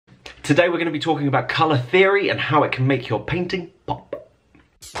Today we're going to be talking about colour theory and how it can make your painting pop.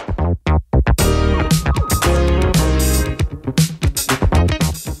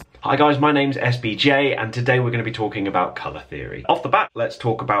 Hi guys, my name's SBJ and today we're going to be talking about colour theory. Off the bat, let's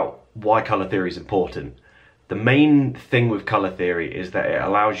talk about why colour theory is important. The main thing with colour theory is that it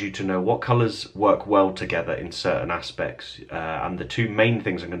allows you to know what colours work well together in certain aspects. And the two main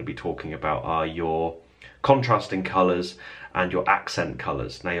things I'm going to be talking about are your contrasting colours and your accent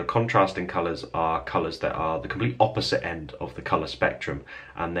colours. Now your contrasting colours are colours that are the complete opposite end of the colour spectrum,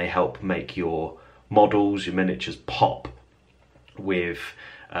 and they help make your models, your miniatures pop with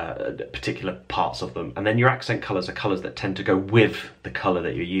particular parts of them. And then your accent colours are colours that tend to go with the colour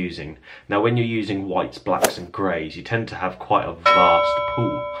that you're using. Now when you're using whites, blacks and greys, you tend to have quite a vast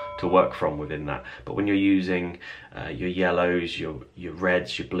pool to work from within that. But when you're using your yellows, your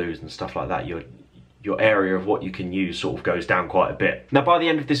reds, your blues and stuff like that, your area of what you can use sort of goes down quite a bit. Now by the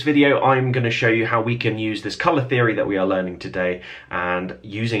end of this video I'm going to show you how we can use this colour theory that we are learning today and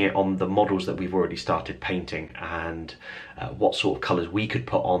using it on the models that we've already started painting, and what sort of colours we could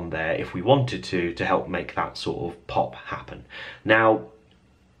put on there if we wanted to help make that sort of pop happen. Now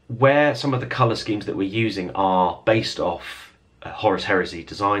where some of the colour schemes that we're using are based off Horus Heresy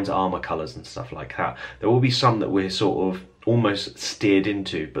designs, armour colours and stuff like that, there will be some that we're sort of almost steered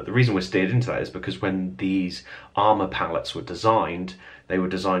into, but the reason we're steered into that is because when these armour palettes were designed, they were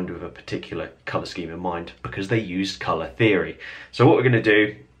designed with a particular colour scheme in mind because they used colour theory. So what we're going to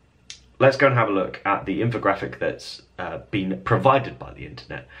do, let's go and have a look at the infographic that's been provided by the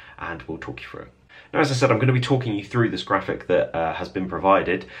internet and we'll talk you through it. Now as I said, I'm going to be talking you through this graphic that has been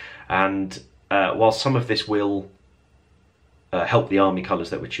provided, and while some of this will help the army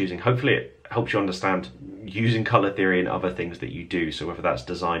colours that we're choosing, hopefully it helps you understand using colour theory and other things that you do. So whether that's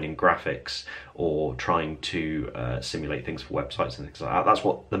designing graphics or trying to simulate things for websites and things like that, that's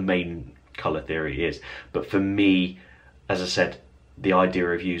what the main colour theory is. But for me, as I said, the idea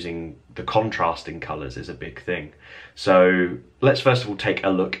of using the contrasting colours is a big thing. So let's first of all take a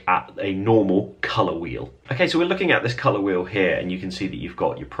look at a normal colour wheel. Okay, so we're looking at this colour wheel here, and you can see that you've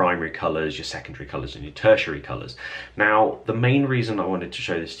got your primary colours, your secondary colours and your tertiary colours. Now the main reason I wanted to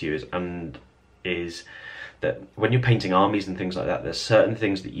show this to you is that when you're painting armies and things like that, there's certain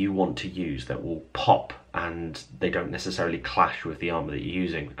things that you want to use that will pop and they don't necessarily clash with the armour that you're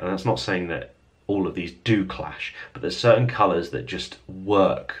using. And that's not saying that all of these do clash, but there's certain colours that just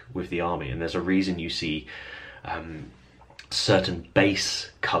work with the army, and there's a reason you see certain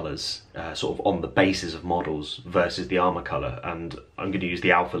base colours sort of on the bases of models versus the armour colour. And I'm going to use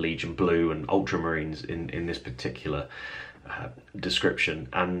the Alpha Legion blue and Ultramarines in this particular description,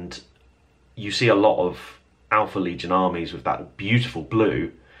 and you see a lot of Alpha Legion armies with that beautiful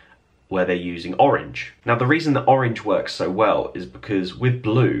blue where they're using orange. Now the reason that orange works so well is because with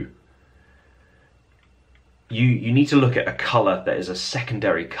blue you need to look at a colour that is a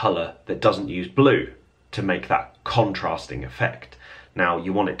secondary colour that doesn't use blue to make that contrasting effect. Now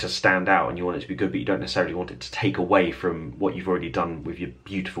you want it to stand out and you want it to be good, but you don't necessarily want it to take away from what you've already done with your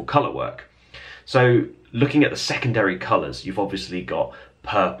beautiful colour work. So looking at the secondary colours, you've obviously got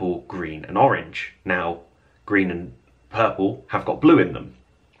purple, green and orange. Now green and purple have got blue in them,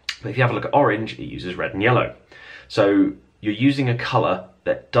 but if you have a look at orange, it uses red and yellow. So you're using a colour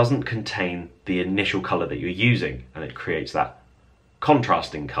that doesn't contain the initial colour that you're using, and it creates that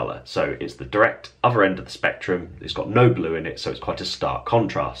contrasting colour. So it's the direct other end of the spectrum, it's got no blue in it, so it's quite a stark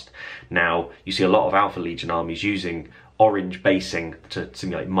contrast. Now you see a lot of Alpha Legion armies using orange basing to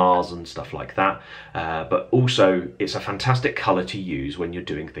simulate Mars and stuff like that, but also it's a fantastic colour to use when you're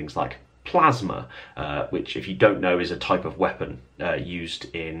doing things like plasma, which if you don't know is a type of weapon used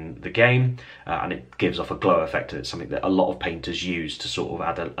in the game, and it gives off a glow effect, and it's something that a lot of painters use to sort of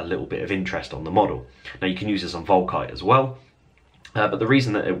add a little bit of interest on the model. Now you can use this on Volkite as well, but the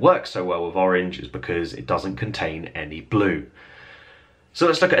reason that it works so well with orange is because it doesn't contain any blue. So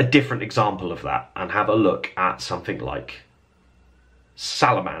let's look at a different example of that and have a look at something like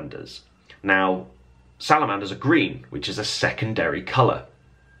salamanders. Now salamanders are green, which is a secondary colour.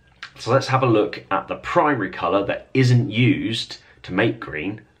 So let's have a look at the primary colour that isn't used to make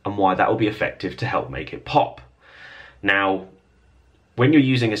green and why that will be effective to help make it pop. Now, when you're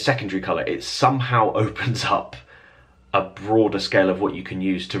using a secondary colour, it somehow opens up a broader scale of what you can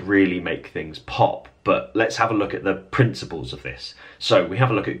use to really make things pop. But let's have a look at the principles of this. So we have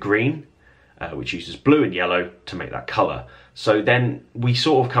a look at green, which uses blue and yellow to make that colour. So then we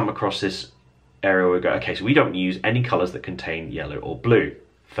sort of come across this area where we go, okay, so we don't use any colours that contain yellow or blue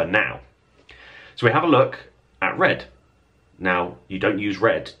for now. So we have a look at red. Now you don't use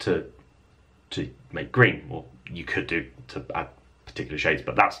red to make green, or you could do to add particular shades,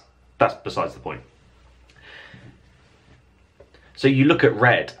 but that's that's besides the point. So you look at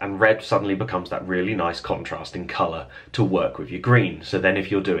red, and red suddenly becomes that really nice contrasting colour to work with your green. So then if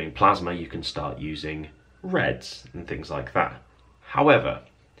you're doing plasma, you can start using reds and things like that. However,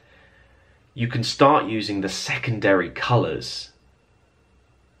 you can start using the secondary colours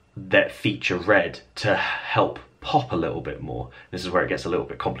that feature red to help pop a little bit more. This is where it gets a little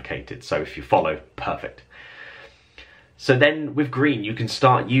bit complicated, so if you follow, perfect. So then with green, you can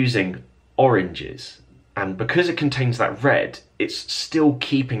start using oranges. And because it contains that red, it's still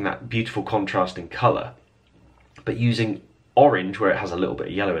keeping that beautiful contrasting colour. But using orange, where it has a little bit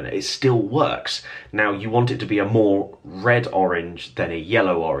of yellow in it, it still works. Now, you want it to be a more red orange than a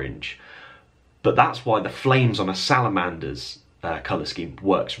yellow orange. But that's why the flames on a salamander's colour scheme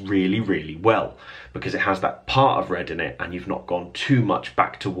works really, really well. Because it has that part of red in it, and you've not gone too much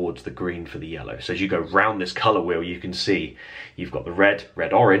back towards the green for the yellow. So as you go round this colour wheel, you can see you've got the red,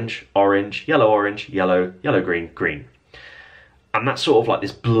 red, orange, orange, yellow, yellow, green, green. And that's sort of like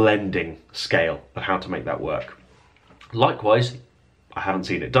this blending scale of how to make that work. Likewise, I haven't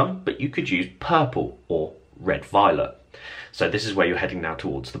seen it done, but you could use purple or red violet. So this is where you're heading now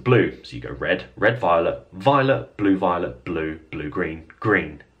towards the blue. So you go red, red, violet, violet, blue, blue, green,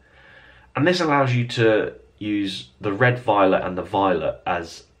 green. And this allows you to use the red, violet and the violet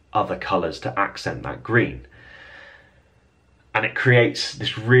as other colours to accent that green. And it creates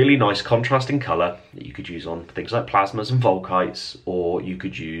this really nice contrasting colour that you could use on things like plasmas and volkites, or you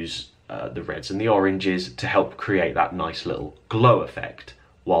could use the reds and the oranges to help create that nice little glow effect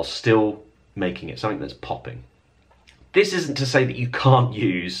while still making it something that's popping. This isn't to say that you can't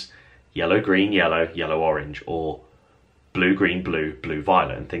use yellow, green, yellow, yellow, orange, or blue, green, blue, blue,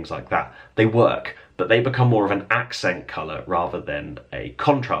 violet, and things like that. They work, but they become more of an accent colour rather than a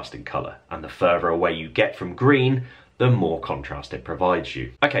contrasting colour. And the further away you get from green, the more contrast it provides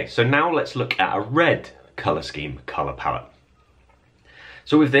you. Okay, so now let's look at a red colour scheme, colour palette.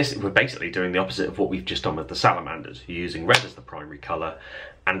 So with this, we're basically doing the opposite of what we've just done with the salamanders. You're using red as the primary colour,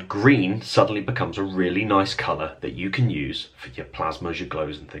 and green suddenly becomes a really nice colour that you can use for your plasmas, your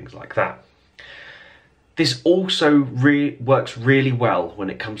glows, and things like that. This also works really well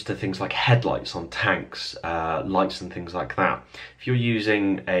when it comes to things like headlights on tanks, lights and things like that. If you're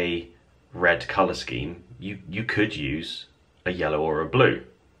using a red colour scheme, you could use a yellow or a blue.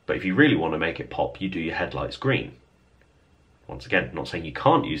 But if you really want to make it pop, you do your headlights green. Once again, I'm not saying you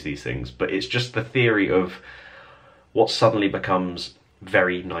can't use these things, but it's just the theory of what suddenly becomes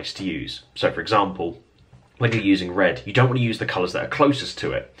very nice to use. So for example, when you're using red, you don't want to use the colours that are closest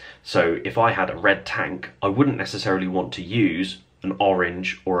to it. So if I had a red tank, I wouldn't necessarily want to use an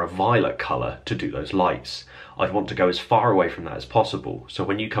orange or a violet colour to do those lights. I'd want to go as far away from that as possible. So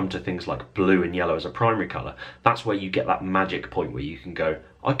when you come to things like blue and yellow as a primary colour, that's where you get that magic point where you can go,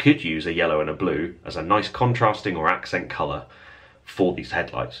 I could use a yellow and a blue as a nice contrasting or accent colour for these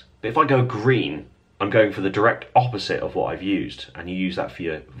headlights. But if I go green, I'm going for the direct opposite of what I've used, and you use that for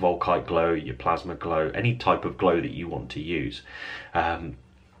your volkite glow, your plasma glow, any type of glow that you want to use. And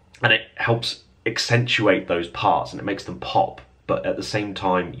it helps accentuate those parts and it makes them pop, but at the same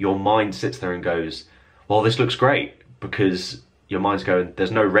time your mind sits there and goes, well, this looks great, because your mind's going,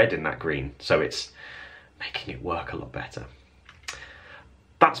 there's no red in that green, so it's making it work a lot better.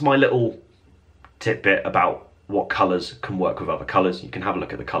 That's my little tidbit about what colours can work with other colours. You can have a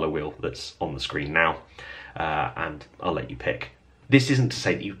look at the colour wheel that's on the screen now, and I'll let you pick. This isn't to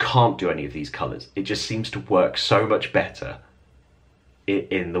say that you can't do any of these colours, it just seems to work so much better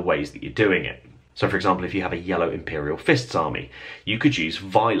in the ways that you're doing it. So for example, if you have a yellow Imperial Fists army, you could use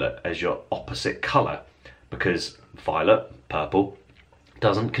violet as your opposite colour, because violet, purple,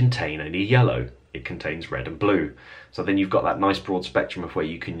 doesn't contain any yellow, it contains red and blue. So then you've got that nice broad spectrum of where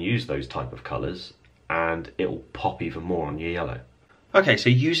you can use those type of colours, and it'll pop even more on your yellow. Okay, so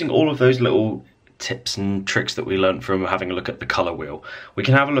using all of those little tips and tricks that we learned from having a look at the colour wheel, we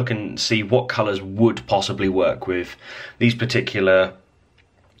can have a look and see what colours would possibly work with these particular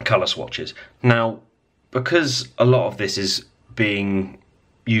colour swatches. Now, because a lot of this is being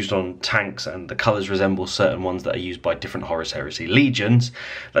used on tanks and the colours resemble certain ones that are used by different Horus Heresy legions,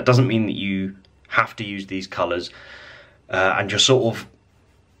 that doesn't mean that you have to use these colours, and you're sort of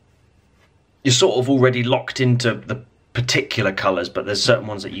already locked into the particular colours, but there's certain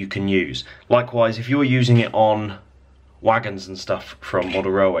ones that you can use. Likewise, if you're using it on wagons and stuff from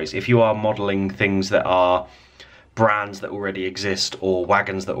model railways, if you are modelling things that are brands that already exist or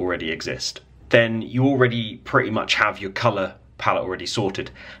wagons that already exist, then you already pretty much have your colour palette already sorted.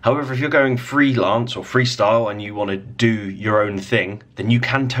 However, if you're going freelance or freestyle and you want to do your own thing, then you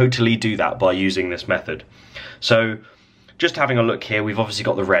can totally do that by using this method. So just having a look here, we've obviously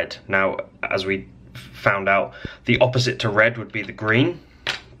got the red. Now, as we found out, the opposite to red would be the green.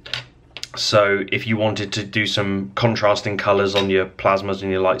 So if you wanted to do some contrasting colours on your plasmas and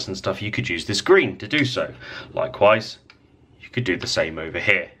your lights and stuff, you could use this green to do so. Likewise, you could do the same over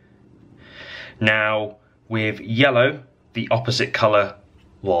here. Now, with yellow, the opposite colour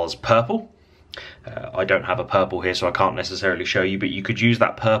was purple. I don't have a purple here, so I can't necessarily show you, but you could use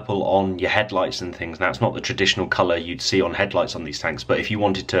that purple on your headlights and things. Now, it's not the traditional colour you'd see on headlights on these tanks, but if you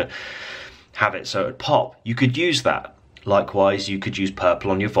wanted to have it so it'd pop, you could use that. Likewise, you could use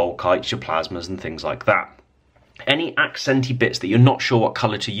purple on your Volkites, your plasmas and things like that. Any accenty bits that you're not sure what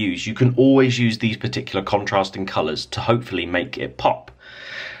colour to use, you can always use these particular contrasting colours to hopefully make it pop.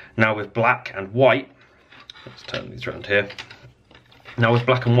 Now with black and white, let's turn these around here. Now with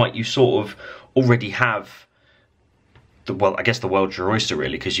black and white, you sort of already have the, well, I guess the world's your oyster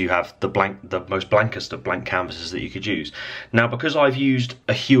really, because you have the most blankest of blank canvases that you could use. Now because I've used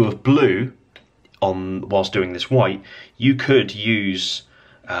a hue of blue whilst doing this white, you could use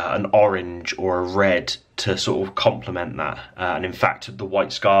an orange or a red to sort of complement that. And in fact, the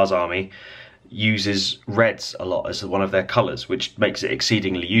White Scars Army uses reds a lot as one of their colours, which makes it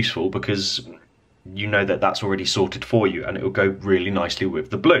exceedingly useful because you know that that's already sorted for you and it will go really nicely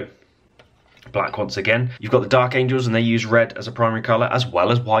with the blue. Black, once again, you've got the Dark Angels and they use red as a primary colour as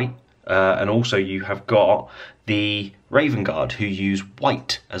well as white. And also you have got the Raven Guard who use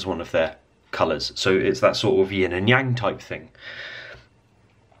white as one of their colours, so it's that sort of yin and yang type thing.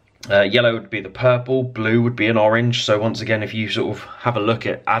 Yellow would be the purple, blue would be an orange, so once again if you sort of have a look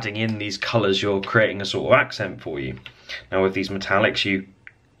at adding in these colours, you're creating a sort of accent for you. Now with these metallics you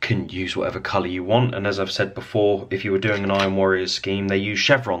can use whatever colour you want, and as I've said before, if you were doing an Iron Warriors scheme, they use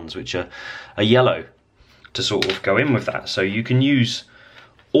chevrons which are a yellow to sort of go in with that, so you can use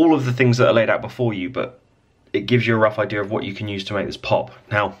all of the things that are laid out before you, but it gives you a rough idea of what you can use to make this pop.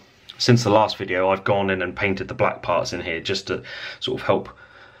 Now since the last video, I've gone in and painted the black parts in here just to sort of help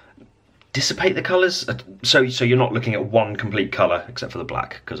dissipate the colours, so you're not looking at one complete colour except for the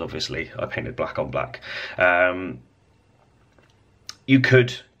black, because obviously I painted black on black. You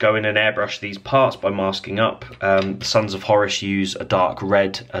could go in and airbrush these parts by masking up. The Sons of Horus use a dark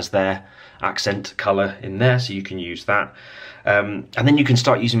red as their accent colour in there, so you can use that. And then you can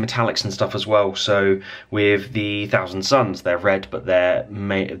start using metallics and stuff as well. So with the Thousand Suns, they're red, but their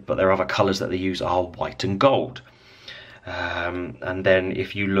other colours that they use are white and gold. And then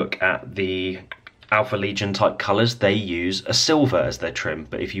if you look at the Alpha Legion type colours, they use a silver as their trim.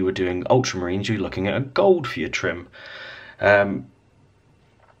 But if you were doing Ultramarines, you're looking at a gold for your trim. And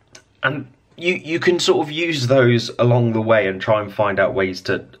you can sort of use those along the way and try and find out ways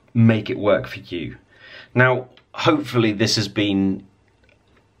to make it work for you. Now, hopefully this has been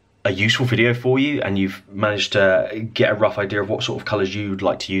a useful video for you and you've managed to get a rough idea of what sort of colours you'd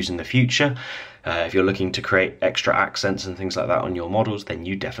like to use in the future. If you're looking to create extra accents and things like that on your models, then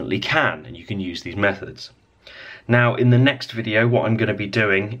you definitely can, and you can use these methods. Now, in the next video, what I'm going to be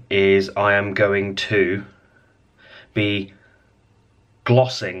doing is I am going to be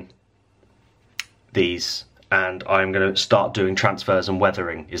glossing these, and I'm going to start doing transfers and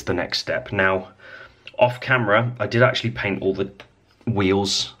weathering is the next step. Now, off camera, I did actually paint all the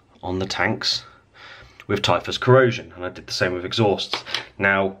wheels on the tanks with Typhus Corrosion, and I did the same with exhausts.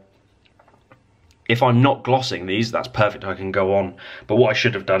 Now, if I'm not glossing these, that's perfect, I can go on. But what I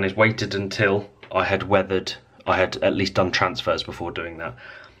should have done is waited until I had weathered, I had at least done transfers before doing that.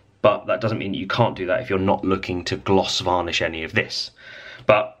 But that doesn't mean that you can't do that if you're not looking to gloss varnish any of this.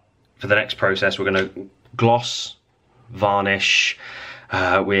 But for the next process, we're going to gloss, varnish,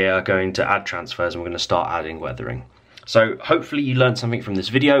 we are going to add transfers, and we're going to start adding weathering. So hopefully you learned something from this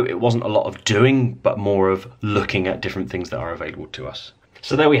video. It wasn't a lot of doing, but more of looking at different things that are available to us.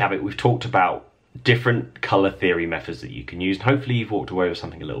 So there we have it. We've talked about different colour theory methods that you can use, and hopefully you've walked away with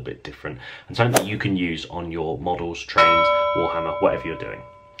something a little bit different and something that you can use on your models, trains, Warhammer, whatever you're doing.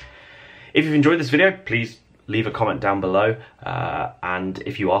 If you've enjoyed this video, please leave a comment down below, and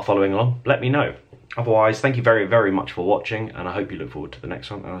if you are following along, let me know. Otherwise, thank you very, very much for watching, and I hope you look forward to the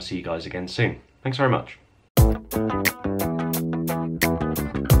next one, and I'll see you guys again soon. Thanks very much.